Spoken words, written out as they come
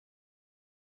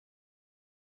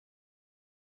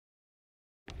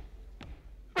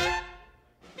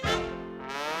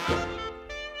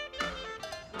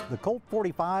The Colt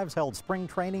 45s held spring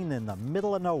training in the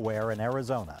middle of nowhere in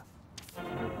Arizona.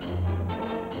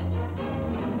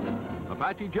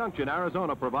 Apache Junction,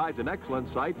 Arizona provides an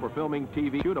excellent site for filming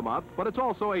TV shoot-'em-ups, but it's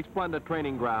also a splendid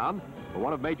training ground for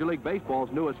one of Major League Baseball's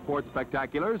newest sports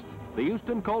spectaculars, the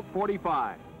Houston Colt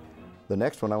 45. The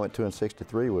next one I went to in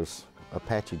 '63 was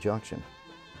Apache Junction.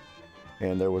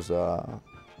 And there was a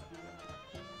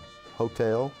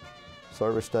hotel,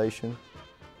 service station,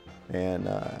 and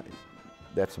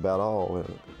that's about all.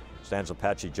 Stands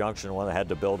Apache Junction when they had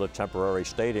to build a temporary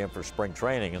stadium for spring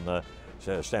training, and the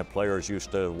players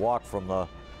used to walk from the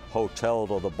hotel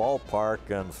to the ballpark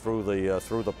and through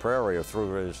the prairie or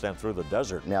through the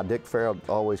desert. Now Dick Farrell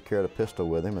always carried a pistol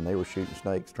with him, and they were shooting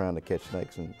snakes, trying to catch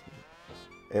snakes, and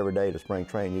every day to spring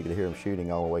training you could hear them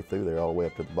shooting all the way through there, all the way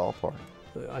up to the ballpark.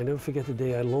 I never forget the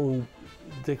day I loaned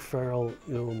Dick Farrell,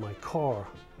 my car,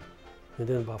 and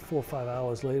then about 4 or 5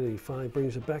 hours later he finally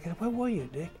brings it back. And where were you,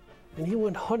 Dick? And he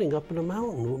went hunting up in the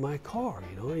mountain with my car.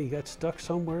 He got stuck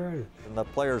somewhere. And the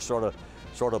players sort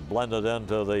of blended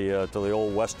into the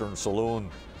old Western saloon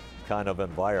kind of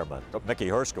environment. Mickey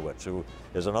Herskowitz, who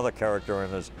is another character in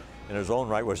his own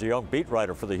right, was a young beat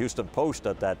writer for the Houston Post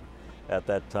at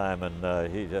that time,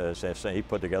 and he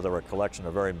put together a collection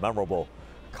of very memorable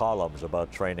columns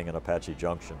about training in Apache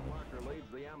Junction.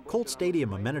 Colt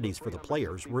Stadium amenities for the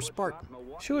players were Spartan.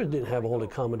 Sure, it didn't have all the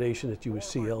accommodation that you would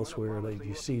see elsewhere, like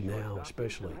you see now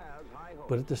especially.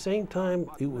 But at the same time,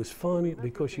 it was fun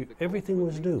because everything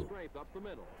was new.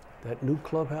 That new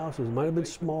clubhouse, it might have been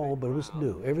small, but it was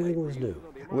new. Everything was new.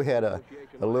 We had a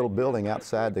little building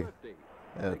outside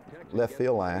the left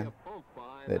field line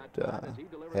that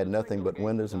had nothing but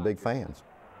windows and big fans.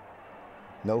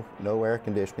 No air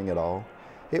conditioning at all.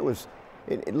 It was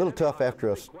a little tough after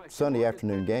a Sunday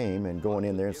afternoon game and going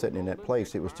in there and sitting in that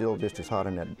place. It was still just as hot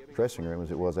in that dressing room as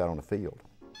it was out on the field.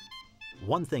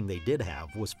 One thing they did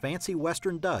have was fancy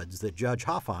Western duds that Judge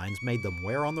Hoffines made them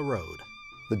wear on the road.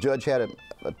 The judge had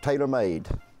a tailor-made,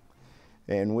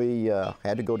 and we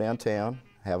had to go downtown,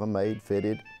 have them made,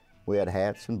 fitted. We had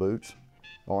hats and boots,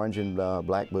 orange and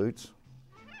black boots.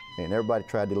 And everybody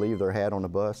tried to leave their hat on the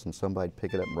bus, and somebody'd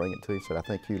pick it up and bring it to you and said, "I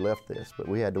think you left this," but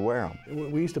we had to wear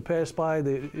them. We used to pass by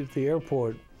at the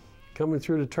airport, coming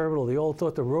through the terminal. They all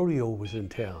thought the rodeo was in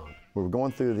town. We were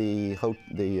going through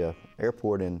the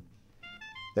airport in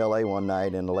L.A. one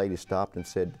night, and the lady stopped and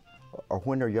said,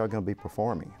 "When are y'all going to be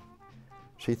performing?"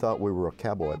 She thought we were a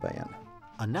cowboy band.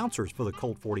 Announcers for the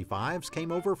Colt 45s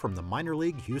came over from the minor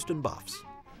league Houston Buffs.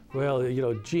 Well,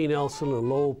 Gene Elson and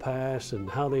Lowell Pass and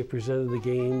how they presented the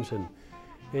games, and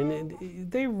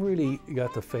they really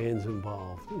got the fans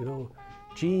involved.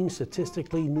 Gene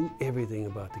statistically knew everything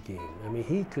about the game. I mean,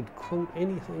 he could quote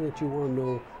anything that you want to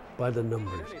know by the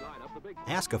numbers.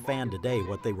 Ask a fan today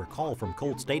what they recall from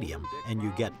Colt Stadium, and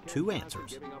you get 2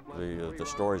 answers. The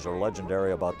stories are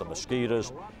legendary about the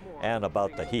mosquitoes and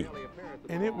about the heat.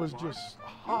 And it was just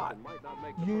hot,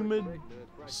 humid,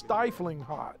 stifling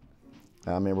hot.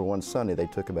 I remember one Sunday they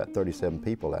took about 37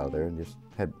 people out of there and just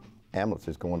had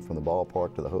ambulances going from the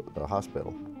ballpark to the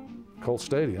hospital. Colt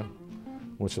Stadium,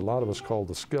 which a lot of us called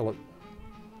the Skillet,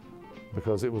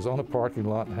 because it was on a parking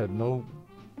lot and had no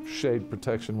shade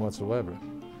protection whatsoever,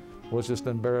 was just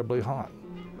unbearably hot.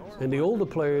 And the older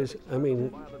players, I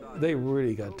mean, they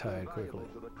really got tired quickly.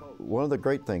 One of the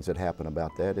great things that happened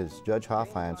about that is Judge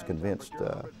Hoffines convinced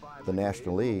the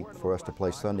National League for us to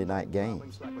play Sunday night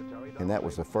games. And that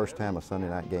was the first time a Sunday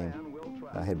night game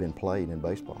had been played in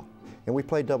baseball. And we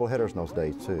played doubleheaders in those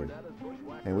days too.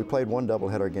 And we played one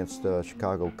doubleheader against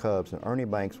Chicago Cubs, and Ernie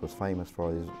Banks was famous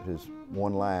for his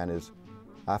one line is,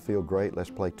 "I feel great, let's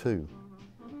play 2."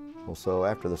 Well, so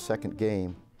after the second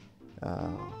game,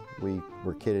 we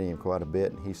were kidding him quite a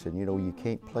bit, and he said, "You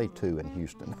can't play 2 in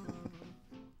Houston."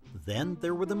 Then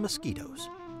there were the mosquitoes.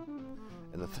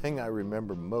 And the thing I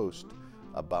remember most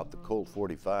about the Colt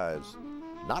 45s,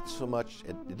 not so much,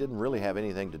 it didn't really have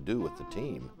anything to do with the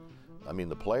team. I mean,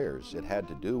 the players, it had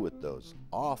to do with those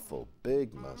awful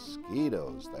big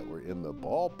mosquitoes that were in the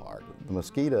ballpark. The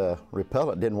mosquito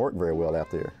repellent didn't work very well out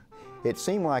there. It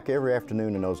seemed like every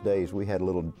afternoon in those days we had a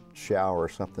little shower or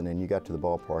something, and you got to the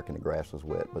ballpark and the grass was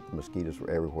wet, but the mosquitoes were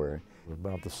everywhere.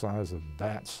 About the size of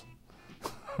bats.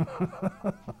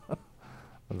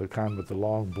 The kind with the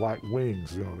long black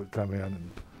wings, that come in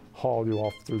and haul you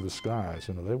off through the skies.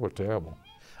 They were terrible.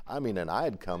 I mean, and I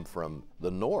had come from the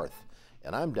north,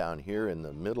 and I'm down here in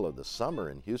the middle of the summer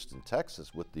in Houston,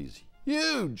 Texas, with these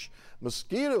huge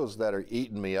mosquitoes that are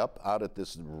eating me up out at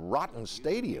this rotten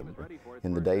stadium.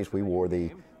 In the days we wore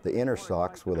the inner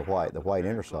socks with the white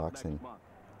inner socks, and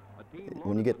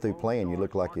when you get through playing, you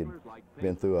look like you'd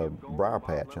been through a briar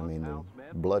patch. I mean,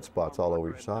 blood spots all over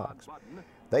your socks.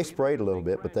 They sprayed a little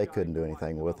bit, but they couldn't do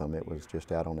anything with them. It was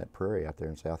just out on that prairie out there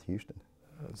in South Houston.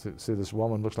 See, this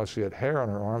woman looks like she had hair on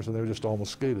her arms, and they were just all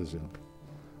mosquitoes.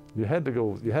 You had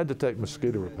to take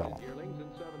mosquito repellent.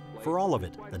 For all of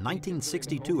it, the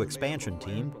 1962 expansion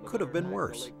team could have been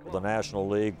worse. The National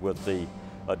League, with the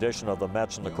addition of the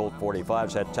Mets and the Colt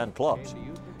 45s, had 10 clubs.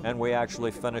 And we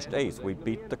actually finished 8th. We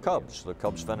beat the Cubs. The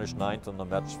Cubs finished 9th and the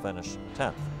Mets finished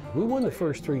 10th. We won the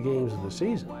first 3 games of the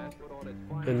season.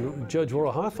 And Judge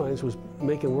Worrell Hoffines was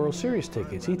making World Series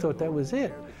tickets. He thought that was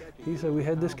it. He said we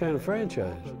had this kind of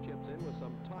franchise.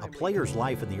 A player's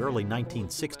life in the early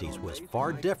 1960s was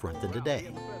far different than today.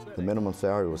 The minimum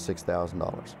salary was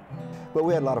 $6,000. But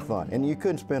we had a lot of fun. And you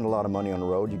couldn't spend a lot of money on the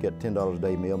road. You get $10 a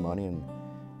day meal money, and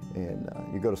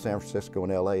you go to San Francisco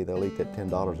and LA, they'll eat that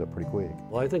 $10 up pretty quick.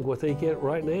 Well, I think what they get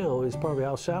right now is probably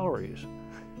our salaries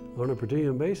on a per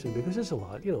diem basis, because it's a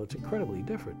lot, you know, it's incredibly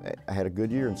different. I had a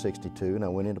good year in '62, and I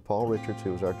went into Paul Richards,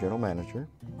 who was our general manager,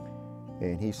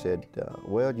 and he said,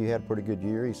 well, you had a pretty good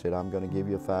year. He said, I'm going to give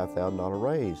you a $5,000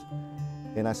 raise.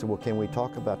 And I said, well, can we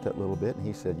talk about that a little bit? And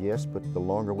he said, yes, but the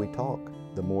longer we talk,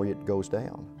 the more it goes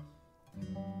down.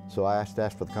 So I asked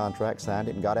for the contract, signed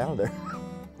it, and got out of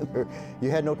there.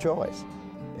 You had no choice.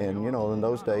 And, you know, in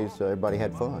those days, everybody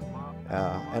had fun.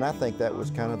 And I think that was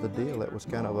kind of the deal. It was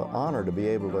kind of an honor to be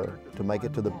able to make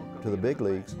it to the big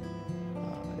leagues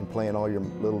and playing all your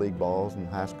little league balls in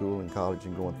high school and college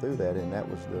and going through that. And that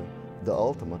was the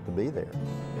ultimate, to be there.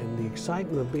 And the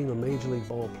excitement of being a major league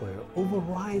ball player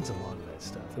overrides a lot of that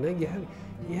stuff. And then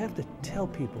you have to tell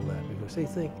people that, because they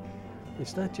think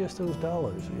it's not just those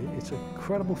dollars. It's an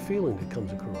incredible feeling that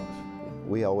comes across.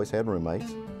 We always had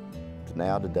roommates.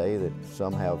 Now today that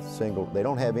some have they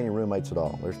don't have any roommates at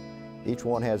all. Each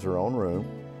one has their own room,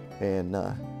 and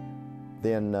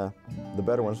then the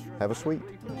better ones have a suite.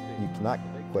 You cannot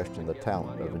question the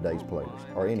talent of today's players,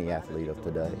 or any athlete of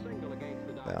today.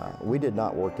 We did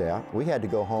not work out. We had to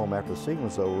go home after the season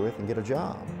was over with and get a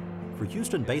job. For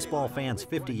Houston baseball fans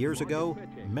 50 years ago,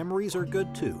 memories are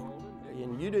good too.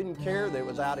 And you didn't care that it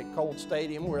was out at Colt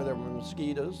Stadium where there were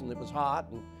mosquitoes and it was hot,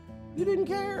 and you didn't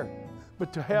care.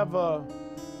 But to have a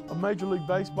Major League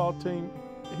Baseball team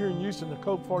here in Houston, the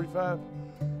Colt 45,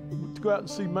 to go out and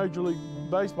see Major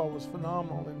League Baseball was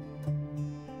phenomenal.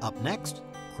 Up next,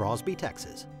 Crosby,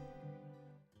 Texas.